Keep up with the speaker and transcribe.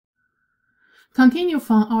Continue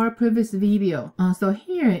from our previous video. So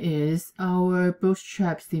here is our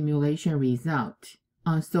bootstrap simulation result.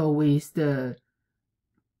 So with the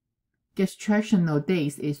gestational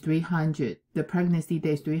days is 300, the pregnancy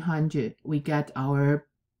days 300, we get our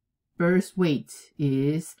birth weight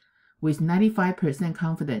is with 95%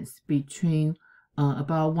 confidence between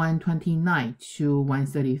about 129 to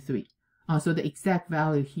 133. So the exact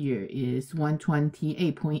value here is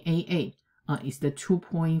 128.88. Is the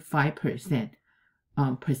 2.5%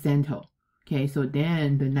 percentile. Okay, so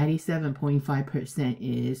then the 97.5%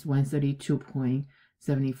 is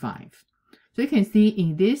 132.75. So you can see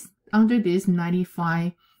in this, under this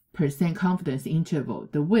 95% confidence interval,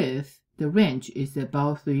 the width, the range is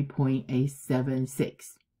about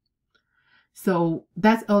 3.876. So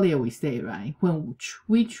that's earlier we say, right? When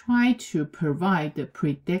we try to provide the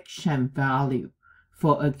prediction value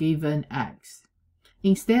for a given x,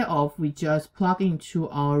 instead of we just plug into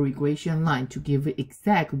our regression line to give it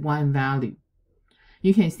exact one value,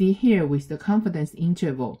 you can see here with the confidence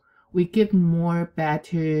interval, we give more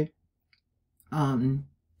better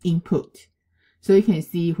input. So you can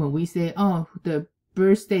see when we say, oh, the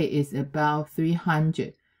birth date is about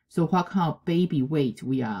 300, so what kind of baby weight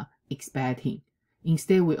we are expecting.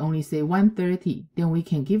 Instead, we only say 130, then we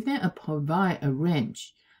can give them provide a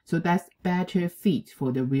range. So that's better fit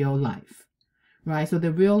for the real life, right? So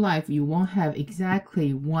the real life, you won't have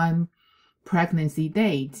exactly one pregnancy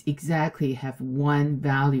date, exactly have one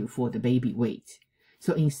value for the baby weight.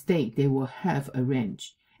 So instead, they will have a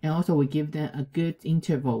range. And also we give them a good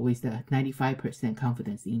interval with the 95%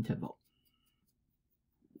 confidence interval.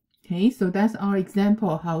 Okay, so that's our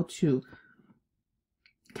example how to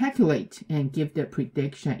calculate and give the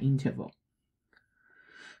prediction interval.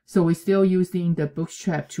 So we're still using the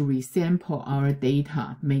bootstrap to resample our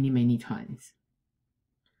data many times.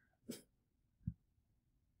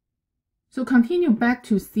 So continue back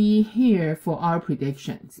to see here for our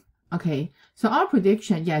predictions. Okay, so our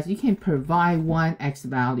prediction, yes, you can provide one x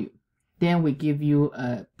value. Then we give you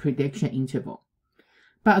a prediction interval.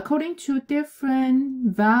 But according to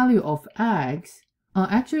different value of x,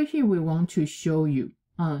 actually here we want to show you,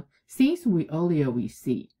 since we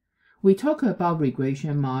talk about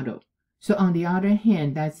regression model. So on the other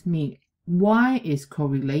hand, that means y is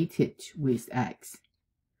correlated with x.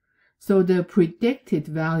 So the predicted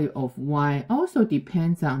value of y also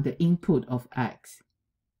depends on the input of x.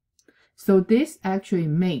 So this actually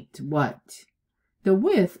makes what? The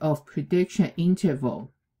width of prediction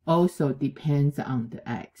interval also depends on the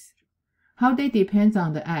x. How they depend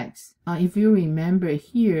on the x? If you remember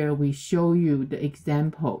here, we show you the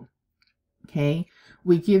example. Okay,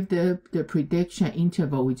 we give the prediction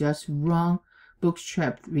interval, we just run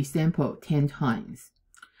bootstrap resample 10 times.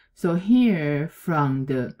 So here from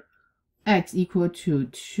the x equal to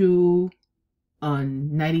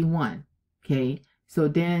 291, okay, so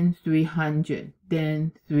then 300,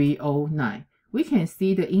 then 309. We can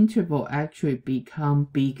see the interval actually become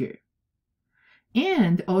bigger.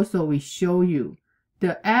 And also we show you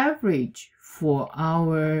the average for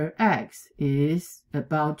our x is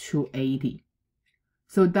about 280.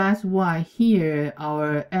 So that's why here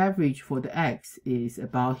our average for the x is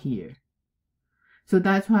about here. So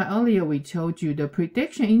that's why earlier we told you the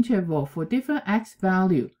prediction interval for different x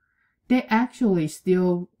value, they actually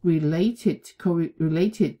still correlated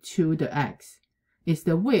to the x. It's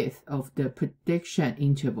the width of the prediction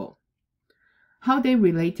interval. How they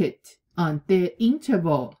related? The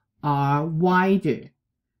interval are wider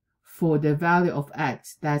for the value of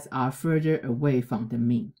x that are further away from the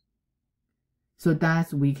mean. So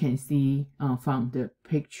that's we can see from the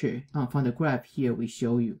picture, from the graph here we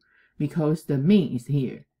show you. Because the mean is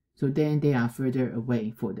here, so then they are further away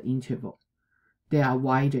for the interval. They are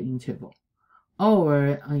wider interval.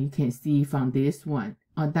 Or you can see from this one,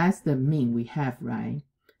 that's the mean we have, right?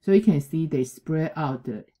 So you can see they spread out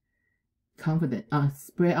the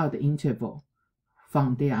spread out the interval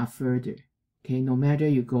from they are further. Okay, no matter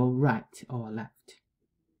you go right or left.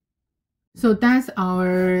 So that's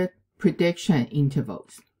our prediction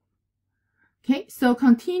intervals. Okay, so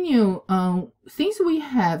continue, since we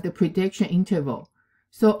have the prediction interval,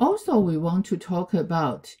 so also we want to talk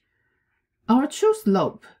about our true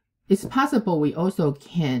slope. It's possible we also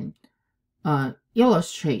can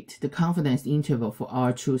illustrate the confidence interval for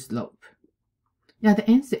our true slope. Now the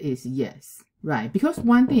answer is yes, right? Because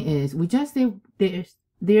one thing is, we just say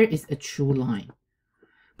there is a true line.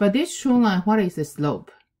 But this true line, what is the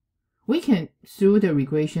slope? We can, through the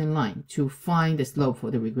regression line, to find the slope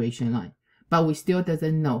for the regression line. But we still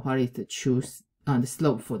doesn't know what is the true the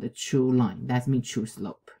slope for the true line. That means true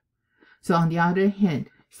slope. So on the other hand,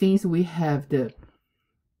 since we have the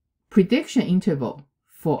prediction interval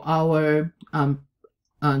for our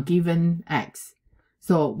given x.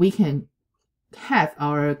 So we can have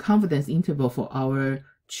our confidence interval for our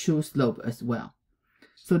true slope as well.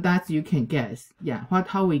 So that you can guess, yeah,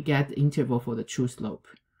 how we get the interval for the true slope,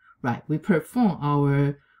 right? We perform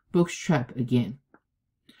our bootstrap again.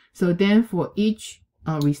 So then for each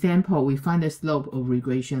resample, we find the slope of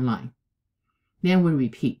regression line. Then we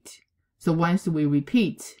repeat. So once we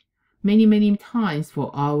repeat many times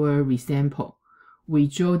for our resample, we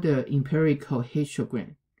draw the empirical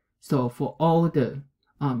histogram. So for all the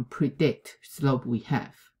predict slope we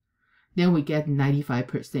have, then we get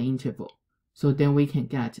 95% interval. So then we can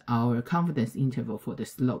get our confidence interval for the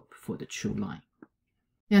slope for the true line.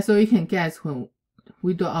 Yeah, so you can guess when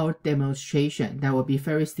we do our demonstration, that will be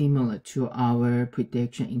very similar to our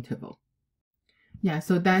prediction interval. Yeah,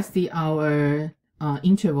 so that's our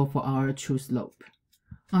interval for our true slope.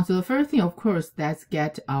 So the first thing, of course, let's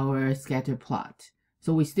get our scatter plot.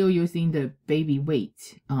 So we're still using the baby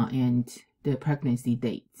weight and the pregnancy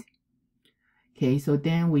date. Okay, so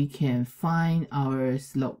then we can find our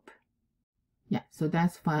slope. Yeah, so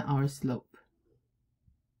that's find our slope.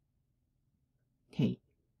 Okay,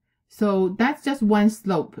 so that's just one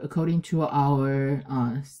slope according to our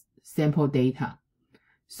sample data.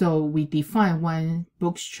 So we define one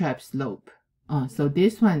bootstrap slope. So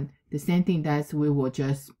this one, the same thing that we will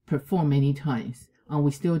just perform many times.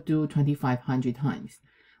 We still do 2,500 times.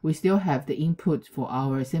 We still have the input for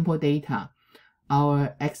our sample data,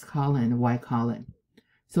 our X column and Y column.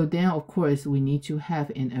 So then, of course, we need to have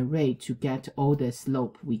an array to get all the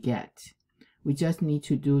slope we get. We just need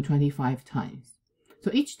to do 25 times. So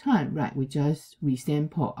each time, right, we just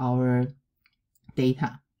resample our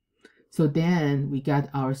data. So then we got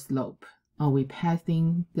our slope. We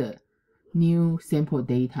passing the new sample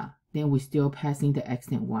data. Then we still passing the X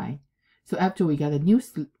and Y. So after we got a new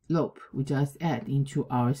slope, we just add into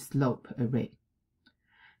our slope array.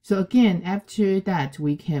 So again, after that,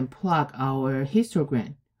 we can plug our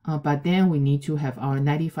histogram. But then we need to have our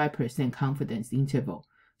 95% confidence interval.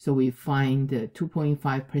 So we find the 2.5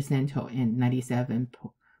 percentile and 97.5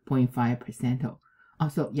 percentile.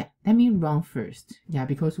 Also, yeah, let me run first. Yeah,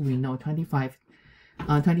 because we know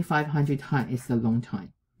 2,500 times is a long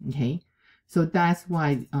time. Okay, so that's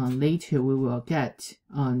why later we will get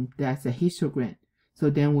that's a histogram. So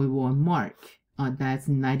then we will mark that's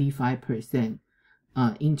 95%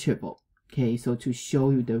 interval. Okay, so to show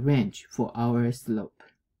you the range for our slope.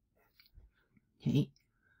 Okay,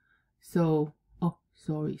 so, oh,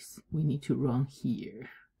 sorry, we need to run here.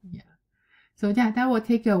 Yeah, so yeah, that will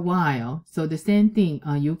take a while. So the same thing,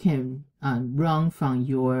 you can run from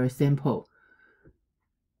your sample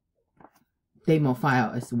demo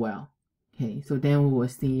file as well. Okay, so then we will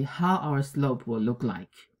see how our slope will look like.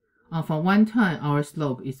 For one time, our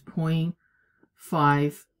slope is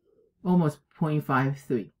 0.5, almost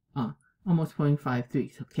 0.53. Almost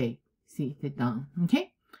 0.53. Okay, see it down.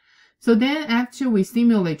 Okay. So then after we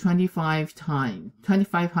simulate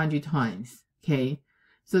 2,500 times, okay,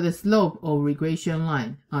 so the slope of regression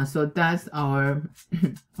line, so that's our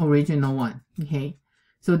original one, okay.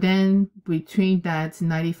 So then between that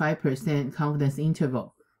 95% confidence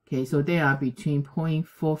interval, okay, so they are between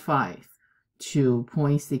 0.45 to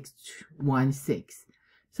 0.616.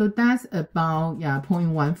 So that's about, yeah,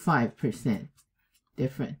 0.15%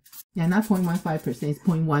 different. Yeah, not 0.15%, it's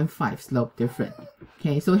 0.15 slope different.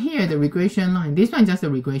 Okay, so here the regression line, this one is just a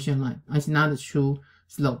regression line. It's not the true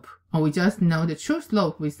slope. We just know the true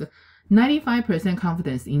slope with the 95%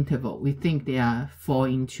 confidence interval. We think they are fall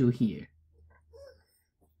into here.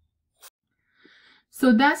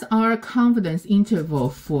 So that's our confidence interval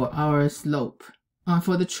for our slope.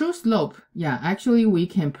 For the true slope, yeah, actually we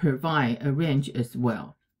can provide a range as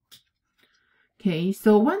well. Okay,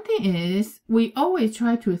 so one thing is we always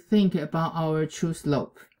try to think about our true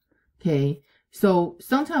slope. Okay, so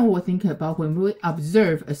sometimes we'll think about when we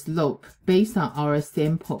observe a slope based on our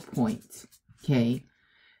sample points. Okay,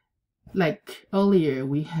 like earlier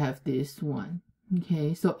we have this one.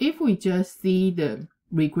 Okay, so if we just see the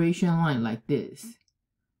regression line like this,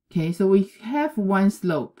 okay, so we have one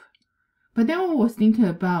slope, but then we was thinking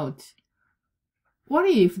about what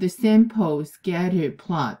if the sample scatter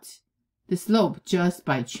plot the slope just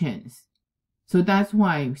by chance. So that's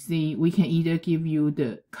why, see, we can either give you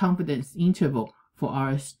the confidence interval for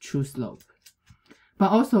our true slope.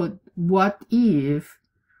 But also, what if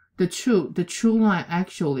the true line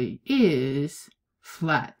actually is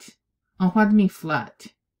flat? What do you mean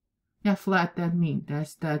flat? Yeah, flat, that means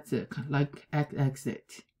that's a, like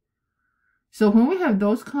x-axis. So when we have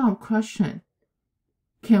those kind of questions,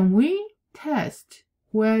 can we test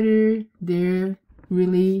whether there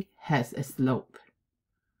really has a slope.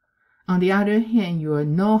 On the other hand, your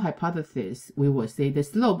null hypothesis, we will say the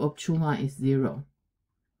slope of true line is 0.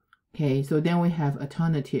 Okay, so then we have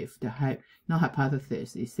alternative. The null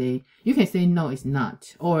hypothesis is say, you can say no, it's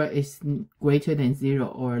not, or it's greater than 0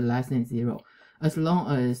 or less than 0, as long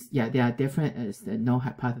as, yeah, they are different as the null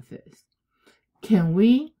hypothesis. Can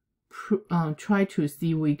we try to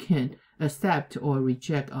see we can accept or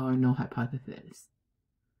reject our null hypothesis?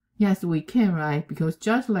 Yes, we can, right? Because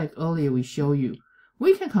just like earlier we showed you,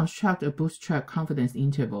 we can construct a bootstrap confidence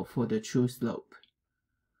interval for the true slope.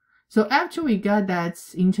 So after we got that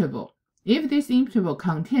interval, if this interval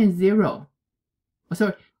contains 0,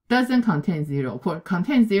 doesn't contain 0, for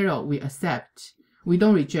contain 0, we accept, we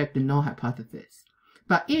don't reject the null hypothesis.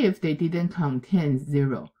 But if they didn't contain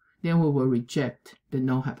 0, then we will reject the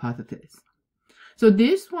null hypothesis. So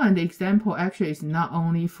this one, the example actually is not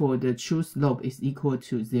only for the true slope is equal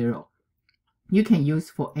to 0. You can use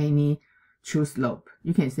for any true slope.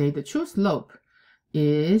 You can say the true slope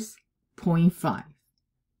is 0.5.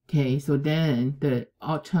 Okay, so then the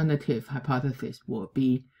alternative hypothesis will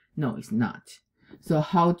be no, it's not. So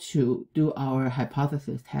how to do our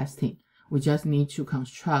hypothesis testing? We just need to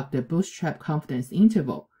construct the bootstrap confidence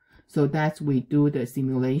interval. So that we do the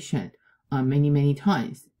simulation many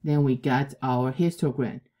times. Then we get our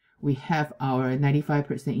histogram. We have our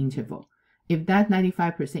 95% interval. If that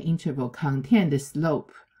 95% interval contains the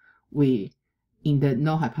slope in the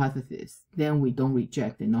null hypothesis, then we don't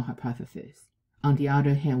reject the null hypothesis. On the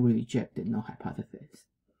other hand, we reject the null hypothesis.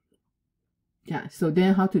 Yeah, so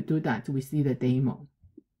then how to do that? We see the demo.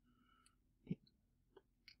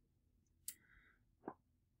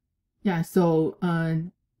 Yeah, so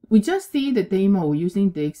we just see the demo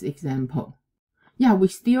using this example. Yeah, we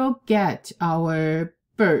still get our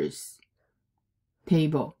birth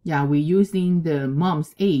table. Yeah, we're using the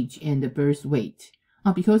mom's age and the birth weight.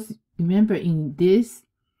 Because remember in this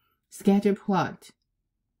scatter plot,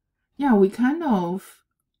 yeah, we kind of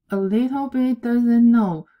a little bit doesn't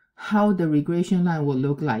know how the regression line will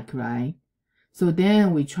look like, right? So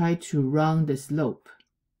then we try to run the slope.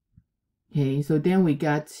 Okay, so then we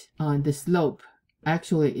got the slope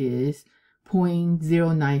actually is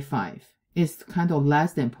 0.095. It's kind of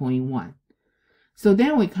less than 0.1. So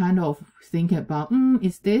then we kind of think about,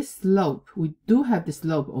 is this slope, we do have the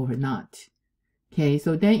slope or not? Okay,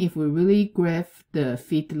 so then if we really graph the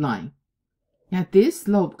fit line, yeah, this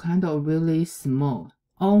slope kind of really small,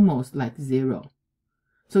 almost like 0.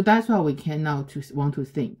 So that's why we can now want to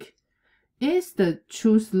think, is the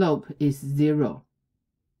true slope is 0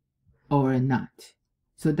 or not?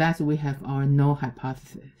 So that's we have our null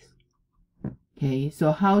hypothesis. Okay,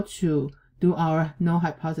 so how to do our null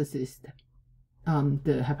hypothesis,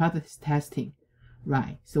 the hypothesis testing,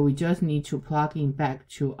 right? So we just need to plug in back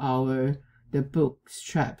to the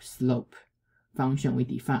bootstrap slope function we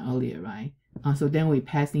defined earlier, right? So then we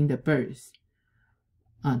pass in the birth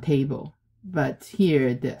table, but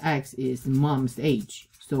here the X is mom's age,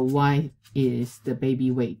 so Y is the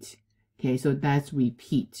baby weight. Okay, so that's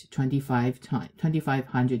repeat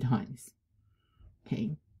 2,500 times.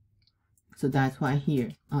 Okay, so that's why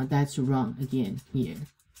here, that's run again here.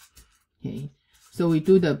 Okay, so we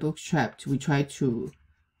do the bootstrap, we try to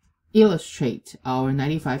illustrate our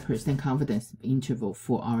 95% confidence interval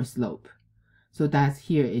for our slope. So that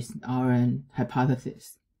here is our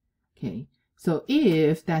hypothesis. Okay, so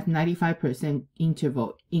if that 95%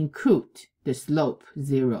 interval include the slope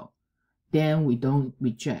 0, then we don't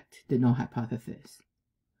reject the null hypothesis.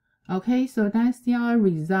 Okay, so that's our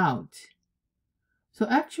result. So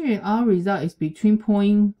actually our result is between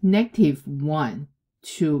 -1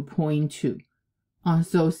 to 0.2.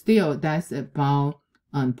 So still that's about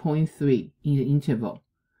 0.3 in the interval.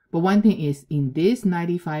 But one thing is in this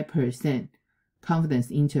 95% confidence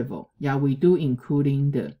interval, yeah, we do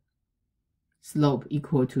including the slope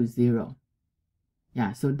equal to 0.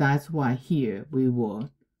 Yeah, so that's why here we will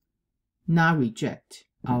not reject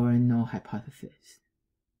our null hypothesis.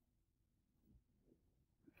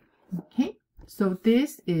 Okay, so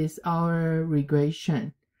this is our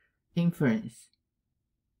regression inference,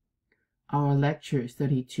 our lecture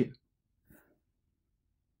 32.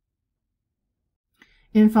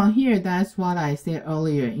 And from here, that's what I said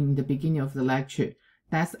earlier in the beginning of the lecture.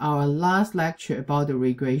 That's our last lecture about the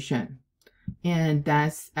regression. And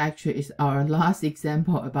that's actually is our last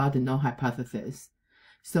example about the null hypothesis.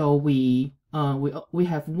 So we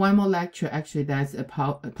have one more lecture actually that's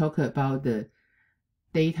talk about the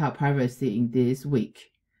data privacy in this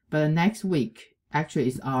week. But next week actually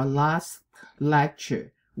is our last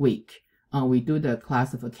lecture week. We do the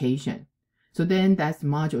classification. So then that's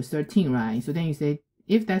module 13, right? So then you say,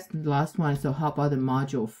 if that's the last one, so how about the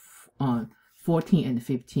module 14 and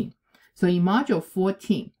 15? So in module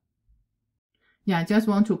 14, I just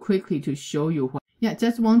want to quickly show you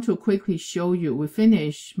we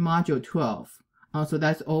finished module 12. So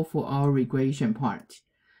that's all for our regression part.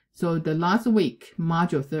 So the last week,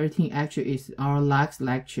 module 13 actually is our last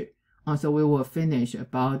lecture. So we will finish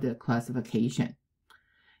about the classification.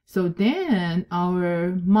 So then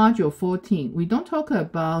our module 14, we don't talk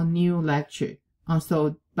about new lecture.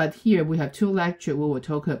 But here we have 2 lectures. We will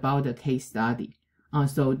talk about the case study.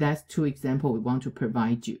 So that's 2 examples we want to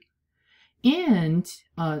provide you. And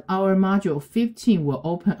our module 15 will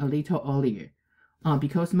open a little earlier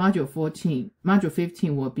because module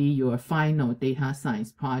 15 will be your final data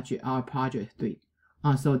science project, our project 3.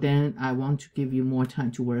 So then I want to give you more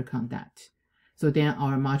time to work on that. So then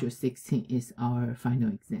our module 16 is our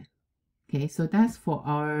final exam. Okay, so that's for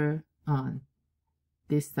our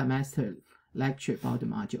this semester lecture about the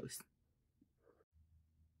modules.